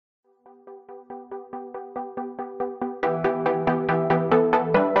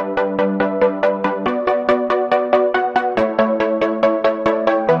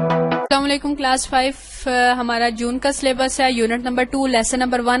علیکم کلاس 5 ہمارا جون کا سلیبس ہے unit number 2 lesson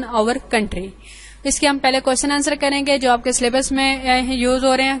number 1 our country. اس کے ہم پہلے کوشچن آنسر کریں گے جو آپ کے سلیبس میں یوز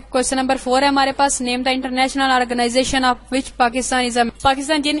ہو رہے ہیں. کوشچن نمبر 4 ہے ہمارے پاس. نیم the international organization of which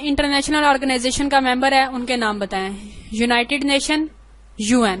Pakistan جن انٹرنیشنل آرگنائزیشن کا ممبر ہے ان کے نام بتائیں. United nation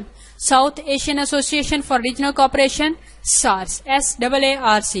UN, south Asian association for regional cooperation SARC,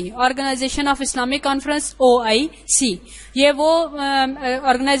 SAARC, organization of Islamic conference OIC. یہ وہ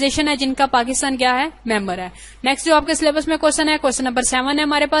آرگنائزیشن ہے جن کا پاکستان کیا ہے ممبر ہے. نیکسٹ جو آپ کے سلیبس میں کوشچن ہے کوشچن نمبر 7 ہے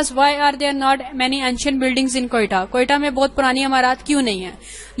ہمارے پاس. Why are there not many ancient buildings ان کوئٹہ. کوئٹہ میں بہت پرانی عمارات کیوں نہیں ہیں؟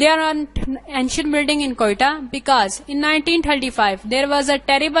 They are ancient building in Quetta because in 1935 there was a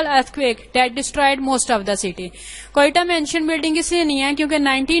terrible earthquake that destroyed most of the city. Quetta میں اینشینٹ بلڈنگ اس لیے نہیں ہے کیونکہ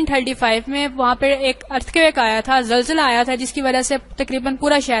 1935 میں وہاں پہ ایک ارتھکویک آیا تھا, زلزلہ آیا تھا, جس کی وجہ سے تقریباً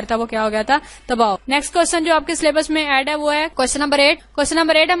پورا شہر تھا وہ کیا ہو گیا تھا, تباہ. نیکسٹ کوشچن جو آپ کے سلیبس میں ایڈ ہے وہ ہے کوشچن نمبر 8. کوشچن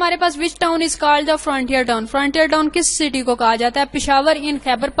نمبر 8 ہمارے پاس. وچ town is called the frontier town. Frontier town کس سٹی کو کہا جاتا ہے؟ پشاور ان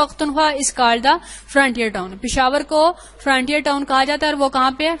Khyber Pakhtunkhwa is called the frontier town. Peshawar کو فرنٹیئر ٹاؤن کہا جاتا ہے اور وہ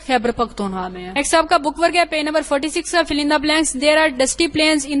کہاں پہ ہے؟ خیبر پختونخوا میں ہے. نیکسٹ آپ کا بک ورک ہے پیج نمبر 46 ہے. فل ان دا blanks. There are dusty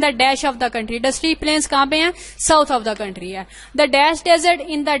planes in the dash of the country. Dusty planes کہاں پہ ہیں؟ ساؤتھ آف دا کنٹری ہے. دا dash desert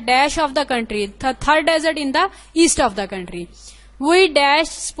in the dash of the country. Third desert in the asset of the country. We dash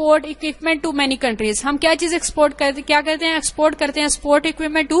sport equipment to many countries. ہم کیا چیز export کرتے کیا کرتے ہیں؟ ایکسپورٹ کرتے ہیں sport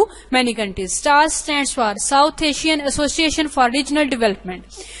equipment to many countries. Star stands for south Asian association for regional development.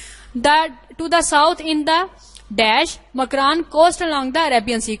 To the south in the dash Makran cost along the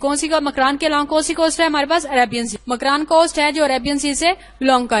Arabian سی. کون سی کا مکران کے along کون سی کوسٹ ہے ہمارے پاس؟ عربین سی. مکران کوسٹ ہے جو عربین سی سے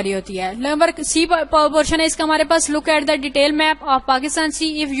بلونگ کری ہوتی ہے. نمبر سی پورشن ہے اس کا ہمارے پاس. Look at the detail map of Pakistan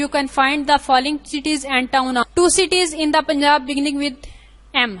see if you can find the following cities and town. 2 cities in the Punjab beginning with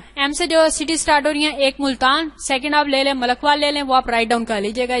M سے جو سٹی سٹارٹ ہو رہی ہیں. ایک ملتان, سیکنڈ آپ لے لیں ملکوال لے لیں, وہ آپ رائٹ ڈاؤن کر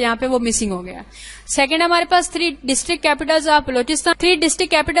لیجیے گا, یہاں پہ وہ مسنگ ہو گیا. سیکنڈ ہمارے پاس 3 district capitals of Balochistan. 3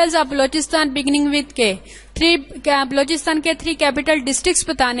 district capitals of Balochistan beginning with کے. 3 بلوچستان کے 3 کیپٹل ڈسٹرکٹس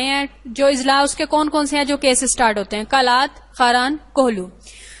بتانے ہیں جو اضلاع اس کے کون کون سے ہیں جو کے سے سٹارٹ ہوتے ہیں. Kalat, Kharan, Kohlu.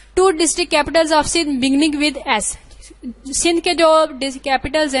 2 district capitals of Sindh beginning with S. Sindh کے جو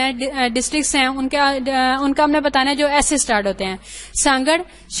کیپٹلز ہیں ڈسٹرکٹس ہیں ان کا ہم نے بتانا ہے جو ایس سے سٹارٹ ہوتے ہیں. سانگڑ,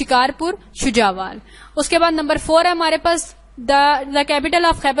 شکارپور, شجاوال. اس کے بعد نمبر 4 ہے ہمارے پاس. The capital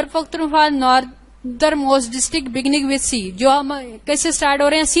of Khyber Pakhtunkhwa ناردر most district beginning with C. جو ہم کیسے سٹارٹ ہو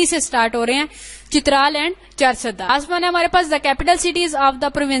رہے ہیں؟ سی سے سٹارٹ ہو رہے ہیں. چترال اینڈ چارسدہ. آسمان ہے ہمارے پاس. The capital cities of the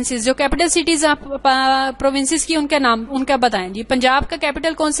provinces. جو کیپٹل سٹیز پروونسز کی ان کے نام ان کا بتائیں جی. پنجاب کا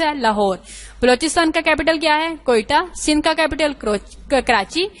کیپٹل کون سا ہے؟ لاہور. بلوچستان کا کیپٹل کیا ہے؟ کوئٹہ. سندھ کا کیپٹل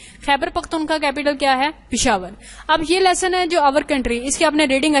کراچی. خیبر پختونخوا کا کیپٹل کیا ہے؟ پشاور. اب یہ لیسن ہے جو آور کنٹری, اس کی آپ نے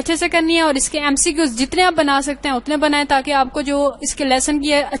ریڈنگ اچھے سے کرنی ہے اور اس کے MCQs جتنے آپ بنا سکتے ہیں اتنے بنائیں تاکہ آپ کو جو اس کے لیسن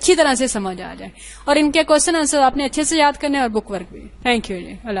کی ہے اچھی طرح سے سمجھ آ جائے, اور ان کے کوشچن آنسر آپ نے اچھے سے یاد کرنے اور بک ورک بھی. تھینک یو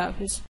جی, اللہ حافظ.